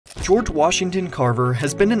George Washington Carver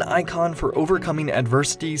has been an icon for overcoming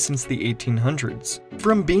adversity since the 1800s.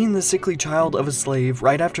 From being the sickly child of a slave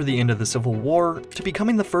right after the end of the Civil War, to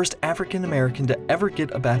becoming the first African American to ever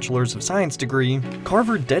get a Bachelor of Science degree,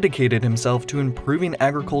 Carver dedicated himself to improving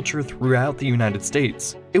agriculture throughout the United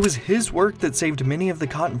States. It was his work that saved many of the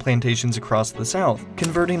cotton plantations across the South,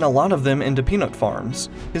 converting a lot of them into peanut farms.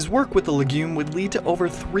 His work with the legume would lead to over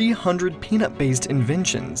 300 peanut-based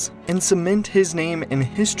inventions, and cement his name in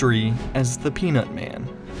history as the Peanut Man.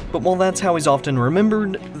 But while that's how he's often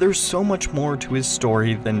remembered, there's so much more to his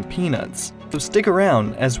story than peanuts. So stick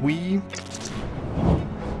around as we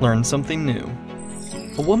learn something new.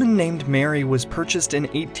 A woman named Mary was purchased in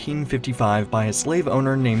 1855 by a slave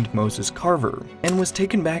owner named Moses Carver, and was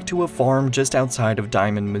taken back to a farm just outside of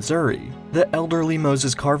Diamond, Missouri. The elderly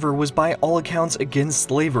Moses Carver was by all accounts against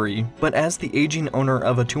slavery, but as the aging owner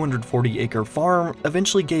of a 240-acre farm,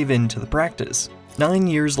 eventually gave in to the practice. 9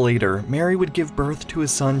 years later, Mary would give birth to a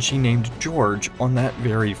son she named George on that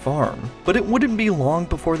very farm. But it wouldn't be long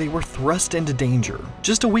before they were thrust into danger.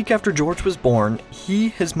 Just a week after George was born, he,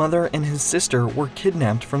 his mother, and his sister were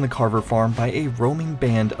kidnapped from the Carver farm by a roaming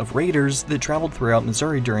band of raiders that traveled throughout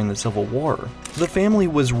Missouri during the Civil War. The family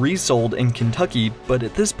was resold in Kentucky, but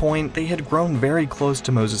at this point, they had grown very close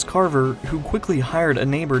to Moses Carver, who quickly hired a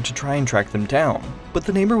neighbor to try and track them down. But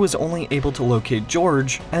the neighbor was only able to locate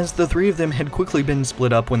George, as the three of them had quickly been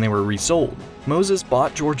split up when they were resold. Moses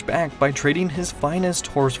bought George back by trading his finest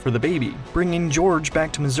horse for the baby, bringing George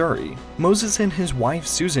back to Missouri. Moses and his wife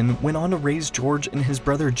Susan went on to raise George and his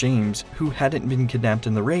brother James, who hadn't been kidnapped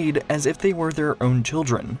in the raid, as if they were their own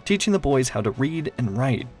children, teaching the boys how to read and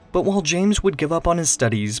write. But while James would give up on his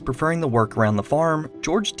studies, preferring the work around the farm,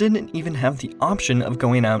 George didn't even have the option of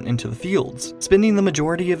going out into the fields, spending the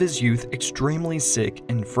majority of his youth extremely sick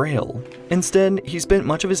and frail. Instead, he spent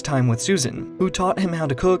much of his time with Susan, who taught him how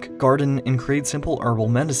to cook, garden, and create simple herbal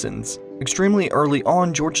medicines. Extremely early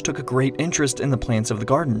on, George took a great interest in the plants of the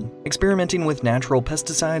garden, experimenting with natural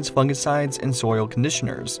pesticides, fungicides, and soil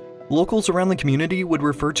conditioners. Locals around the community would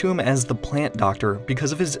refer to him as the plant doctor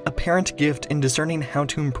because of his apparent gift in discerning how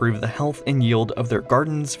to improve the health and yield of their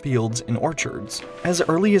gardens, fields, and orchards. As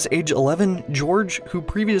early as age 11, George, who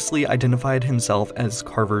previously identified himself as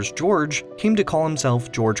Carver's George, came to call himself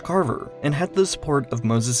George Carver, and had the support of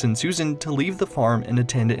Moses and Susan to leave the farm and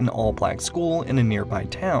attend an all-black school in a nearby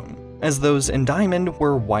town, as those in Diamond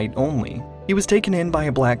were white only. He was taken in by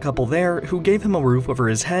a black couple there who gave him a roof over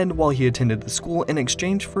his head while he attended the school in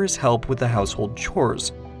exchange for his help with the household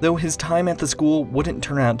chores, though his time at the school wouldn't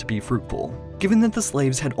turn out to be fruitful. Given that the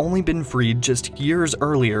slaves had only been freed just years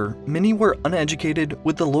earlier, many were uneducated,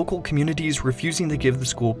 with the local communities refusing to give the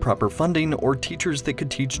school proper funding or teachers that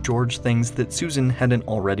could teach George things that Susan hadn't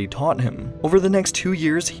already taught him. Over the next 2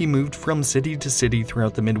 years, he moved from city to city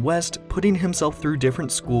throughout the Midwest, putting himself through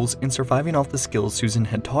different schools and surviving off the skills Susan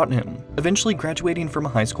had taught him, eventually graduating from a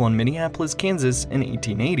high school in Minneapolis, Kansas in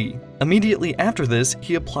 1880. Immediately after this,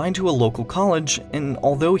 he applied to a local college, and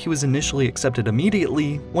although he was initially accepted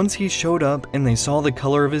immediately, once he showed up and they saw the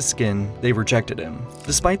color of his skin, they rejected him.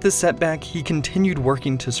 Despite this setback, he continued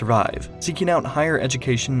working to survive, seeking out higher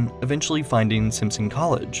education, eventually finding Simpson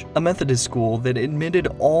College, a Methodist school that admitted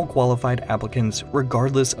all qualified applicants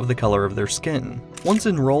regardless of the color of their skin. Once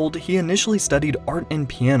enrolled, he initially studied art and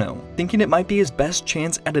piano, thinking it might be his best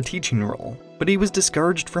chance at a teaching role. But he was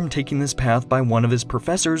discouraged from taking this path by one of his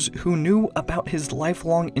professors who knew about his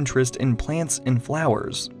lifelong interest in plants and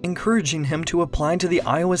flowers, encouraging him to apply to the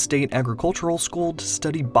Iowa State Agricultural School to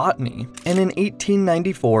study botany. And in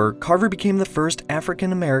 1894, Carver became the first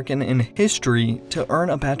African American in history to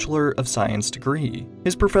earn a Bachelor of Science degree.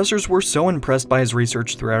 His professors were so impressed by his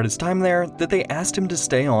research throughout his time there that they asked him to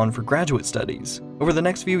stay on for graduate studies. Over the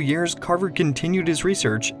next few years, Carver continued his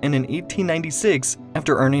research, and in 1896,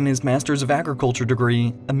 after earning his Master's of Agriculture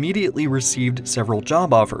degree, immediately received several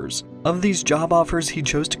job offers. Of these job offers, he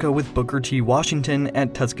chose to go with Booker T. Washington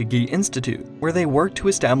at Tuskegee Institute, where they worked to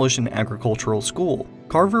establish an agricultural school.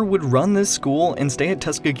 Carver would run this school and stay at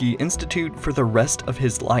Tuskegee Institute for the rest of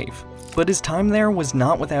his life. But his time there was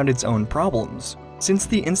not without its own problems. Since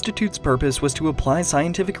the Institute's purpose was to apply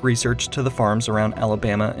scientific research to the farms around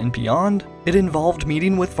Alabama and beyond, it involved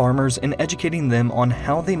meeting with farmers and educating them on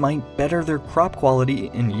how they might better their crop quality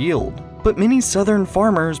and yield. But many southern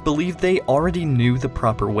farmers believed they already knew the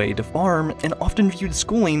proper way to farm and often viewed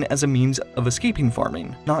schooling as a means of escaping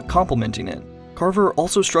farming, not complementing it. Carver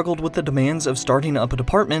also struggled with the demands of starting up a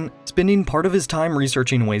department, spending part of his time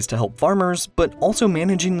researching ways to help farmers, but also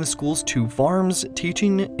managing the school's 2 farms,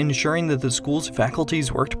 teaching, ensuring that the school's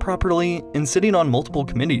faculties worked properly, and sitting on multiple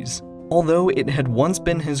committees. Although it had once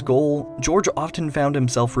been his goal, George often found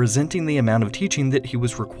himself resenting the amount of teaching that he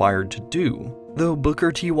was required to do, though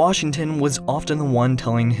Booker T. Washington was often the one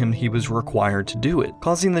telling him he was required to do it,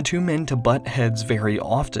 causing the two men to butt heads very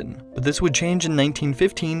often. But this would change in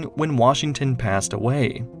 1915 when Washington passed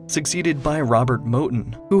away, succeeded by Robert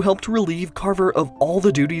Moton, who helped relieve Carver of all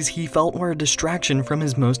the duties he felt were a distraction from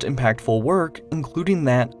his most impactful work, including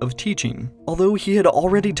that of teaching. Although he had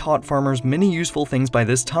already taught farmers many useful things by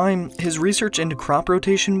this time, his research into crop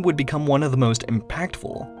rotation would become one of the most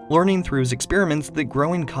impactful, learning through his experiments that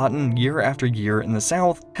growing cotton year after year in the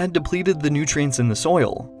South had depleted the nutrients in the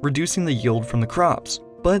soil, reducing the yield from the crops.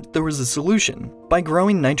 But there was a solution. By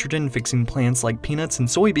growing nitrogen-fixing plants like peanuts and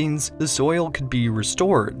soybeans, the soil could be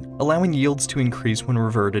restored, allowing yields to increase when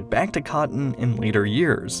reverted back to cotton in later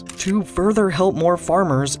years. To further help more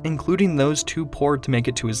farmers, including those too poor to make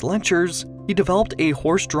it to his lectures, he developed a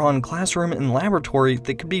horse-drawn classroom and laboratory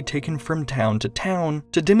that could be taken from town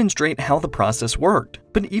to demonstrate how the process worked.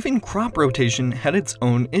 But even crop rotation had its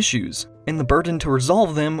own issues, and the burden to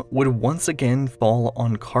resolve them would once again fall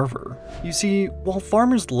on Carver. You see, while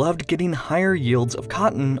farmers loved getting higher yields of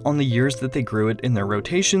cotton on the years that they grew it in their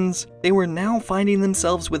rotations, they were now finding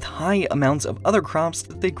themselves with high amounts of other crops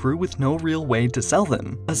that they grew with no real way to sell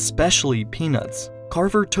them, especially peanuts.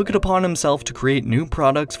 Carver took it upon himself to create new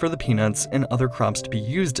products for the peanuts and other crops to be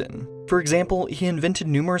used in. For example, he invented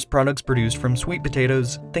numerous products produced from sweet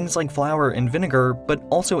potatoes, things like flour and vinegar, but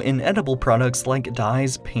also inedible products like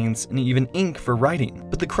dyes, paints, and even ink for writing.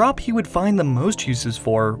 But the crop he would find the most uses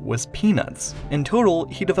for was peanuts. In total,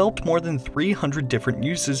 he developed more than 300 different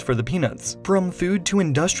uses for the peanuts, from food to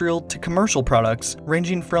industrial to commercial products,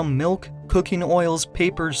 ranging from milk, cooking oils,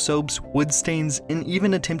 papers, soaps, wood stains, and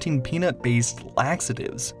even attempting peanut-based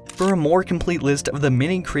laxatives. For a more complete list of the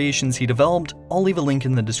many creations he developed, I'll leave a link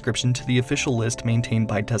in the description to the official list maintained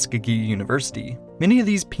by Tuskegee University. Many of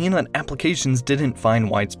these peanut applications didn't find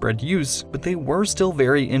widespread use, but they were still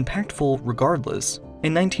very impactful regardless.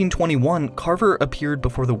 In 1921, Carver appeared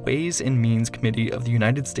before the Ways and Means Committee of the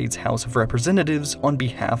United States House of Representatives on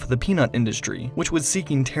behalf of the peanut industry, which was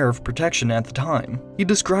seeking tariff protection at the time. He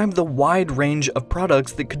described the wide range of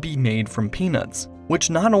products that could be made from peanuts, which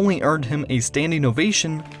not only earned him a standing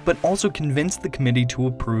ovation, but also convinced the committee to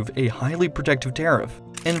approve a highly protective tariff.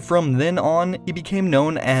 And from then on, he became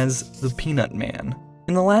known as the Peanut Man.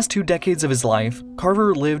 In the last 2 decades of his life,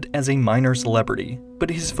 Carver lived as a minor celebrity, but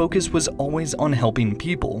his focus was always on helping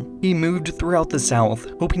people. He moved throughout the South,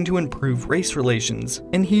 hoping to improve race relations,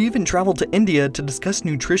 and he even traveled to India to discuss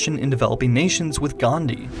nutrition in developing nations with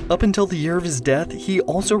Gandhi. Up until the year of his death, he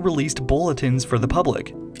also released bulletins for the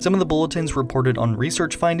public. Some of the bulletins reported on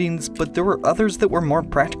research findings, but there were others that were more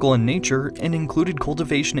practical in nature and included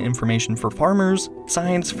cultivation information for farmers,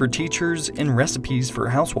 science for teachers, and recipes for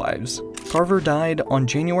housewives. Carver died on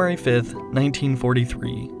January 5,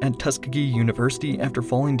 1943, at Tuskegee University after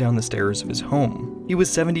falling down the stairs of his home. He was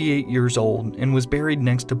 78 years old and was buried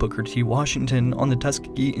next to Booker T. Washington on the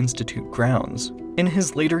Tuskegee Institute grounds. In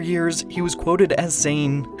his later years, he was quoted as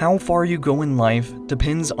saying, "How far you go in life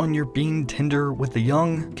depends on your being tender with the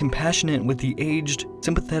young, compassionate with the aged,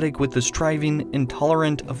 sympathetic with the striving, and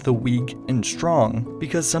tolerant of the weak and strong,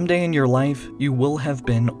 because someday in your life, you will have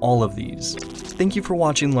been all of these." Thank you for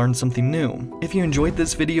watching Learn Something New. If you enjoyed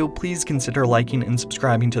this video, please consider liking and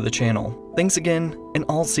subscribing to the channel. Thanks again, and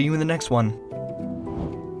I'll see you in the next one.